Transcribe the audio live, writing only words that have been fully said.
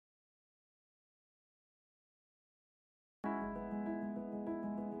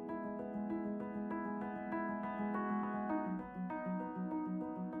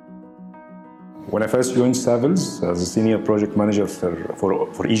When I first joined Savills as a senior project manager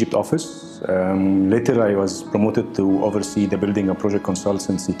for Egypt office, later I was promoted to oversee the Building and Project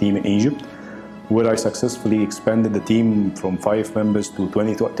Consultancy team in Egypt, where I successfully expanded the team from 5 members to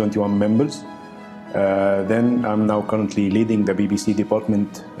 21 members. Then I'm now currently leading the BBC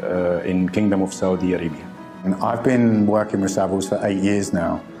department in Kingdom of Saudi Arabia. And I've been working with Savills for 8 years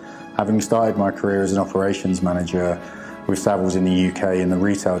now, having started my career as an operations manager with Savills in the UK in the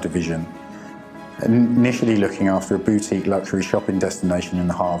retail division, initially looking after a boutique luxury shopping destination in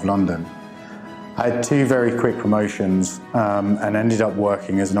the heart of London. I had 2 very quick promotions and ended up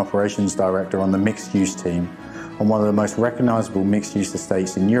working as an operations director on the mixed-use team on one of the most recognisable mixed-use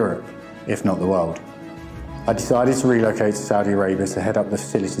estates in Europe, if not the world. I decided to relocate to Saudi Arabia to head up the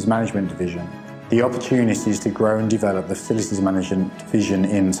facilities management division. The opportunities to grow and develop the facilities management division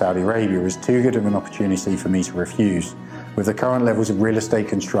in Saudi Arabia was too good of an opportunity for me to refuse, with the current levels of real estate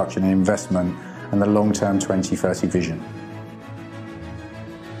construction and investment and the long-term 2030 vision.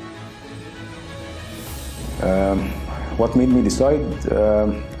 What made me decide,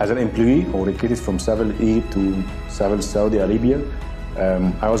 as an employee who relocated from Savills Egypt to Savills Saudi Arabia,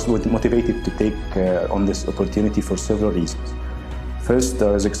 I was motivated to take on this opportunity for several reasons. First,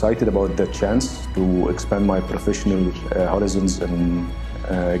 I was excited about the chance to expand my professional horizons and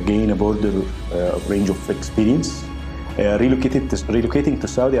gain a broader range of experience. Relocating to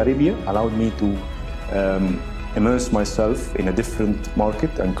Saudi Arabia allowed me to immerse myself in a different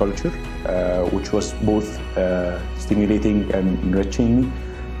market and culture, which was both stimulating and enriching me.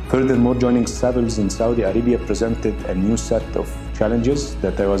 Furthermore, joining Savills in Saudi Arabia presented a new set of challenges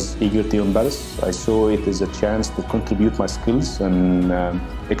that I was eager to embrace. I saw it as a chance to contribute my skills and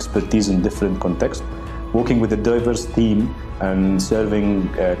expertise in different contexts, working with a diverse team and serving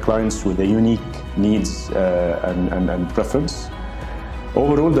clients with a unique needs and preference.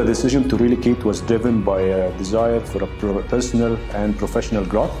 Overall, the decision to relocate was driven by a desire for a personal and professional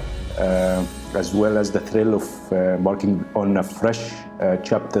growth, as well as the thrill of embarking on a fresh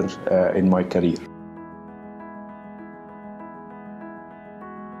chapter in my career.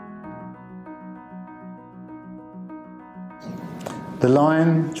 The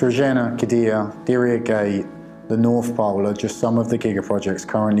Line, Trojena, Qiddiya, Diriyah Gate, the North Pole are just some of the giga-projects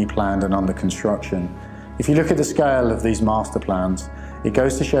currently planned and under construction. If you look at the scale of these master plans, it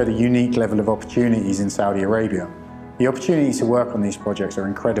goes to show the unique level of opportunities in Saudi Arabia. The opportunities to work on these projects are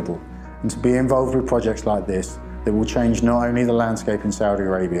incredible, and to be involved with projects like this that will change not only the landscape in Saudi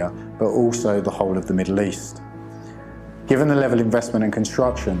Arabia, but also the whole of the Middle East. Given the level of investment and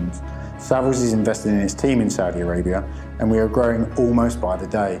construction, Savills is investing in its team in Saudi Arabia, and we are growing almost by the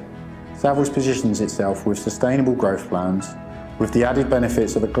day. Savills positions itself with sustainable growth plans. With the added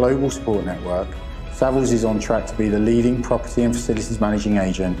benefits of a global support network, Savills is on track to be the leading property and facilities managing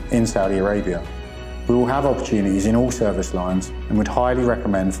agent in Saudi Arabia. We will have opportunities in all service lines and would highly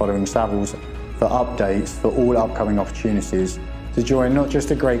recommend following Savills for updates for all upcoming opportunities to join not just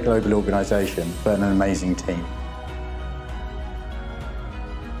a great global organisation, but an amazing team.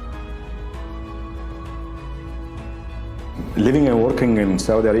 Living and working in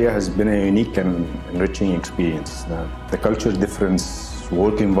Saudi Arabia has been a unique and enriching experience. The culture difference,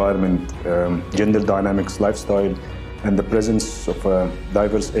 work environment, gender dynamics, lifestyle, and the presence of a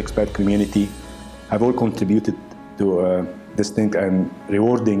diverse expat community have all contributed to a distinct and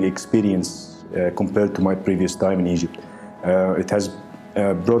rewarding experience compared to my previous time in Egypt. It has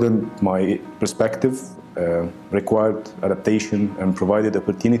broadened my perspective, required adaptation, and provided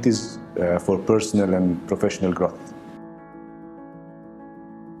opportunities for personal and professional growth.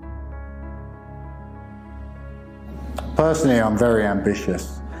 Personally, I'm very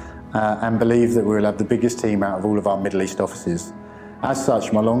ambitious and believe that we'll have the biggest team out of all of our Middle East offices. As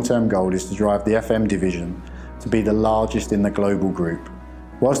such, my long-term goal is to drive the FM division to be the largest in the global group.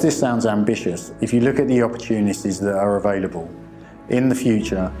 Whilst this sounds ambitious, if you look at the opportunities that are available in the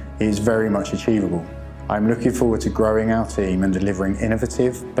future, it is very much achievable. I'm looking forward to growing our team and delivering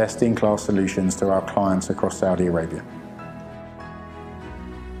innovative, best-in-class solutions to our clients across Saudi Arabia.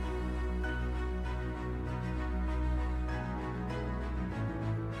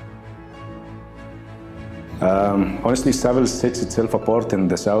 Honestly, Savills sets itself apart in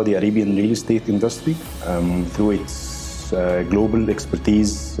the Saudi Arabian real estate industry through its global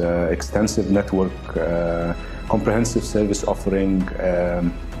expertise, extensive network, comprehensive service offering,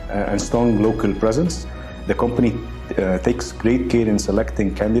 and strong local presence. The company takes great care in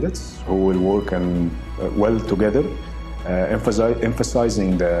selecting candidates who will work well together,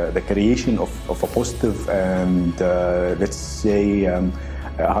 emphasizing the creation of a positive and, let's say,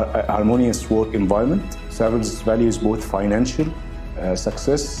 harmonious work environment. Savills values both financial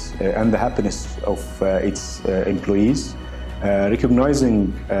success and the happiness of its employees,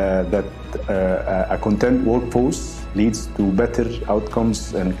 recognizing that a content workforce leads to better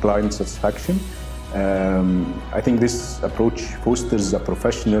outcomes and client satisfaction. I think this approach fosters a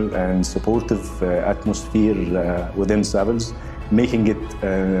professional and supportive atmosphere within Savills, making it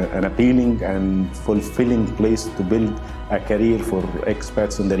an appealing and fulfilling place to build a career for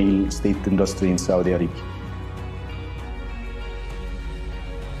expats in the real estate industry in Saudi Arabia.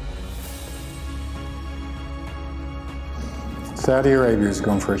 Saudi Arabia has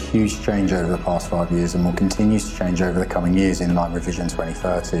gone through a huge change over the past 5 years and will continue to change over the coming years in line with Vision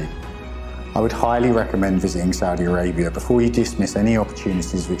 2030. I would highly recommend visiting Saudi Arabia before you dismiss any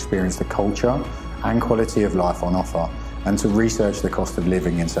opportunities to experience the culture and quality of life on offer, and to research the cost of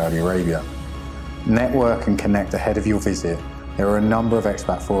living in Saudi Arabia. Network and connect ahead of your visit. There are a number of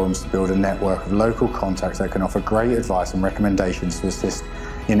expat forums to build a network of local contacts that can offer great advice and recommendations to assist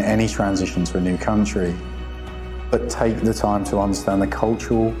in any transition to a new country. But take the time to understand the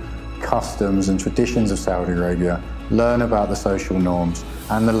cultural customs and traditions of Saudi Arabia, learn about the social norms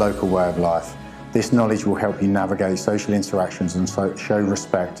and the local way of life. This knowledge will help you navigate social interactions and show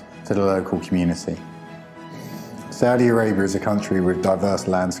respect to the local community. Saudi Arabia is a country with diverse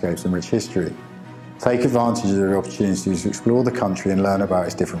landscapes and rich history. Take advantage of the opportunities to explore the country and learn about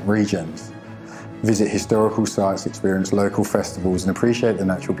its different regions. Visit historical sites, experience local festivals and appreciate the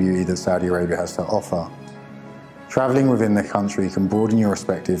natural beauty that Saudi Arabia has to offer. Travelling within the country can broaden your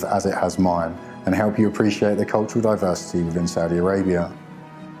perspective as it has mine and help you appreciate the cultural diversity within Saudi Arabia.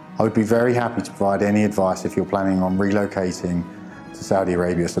 I would be very happy to provide any advice if you're planning on relocating to Saudi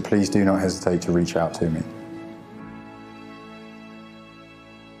Arabia, so please do not hesitate to reach out to me.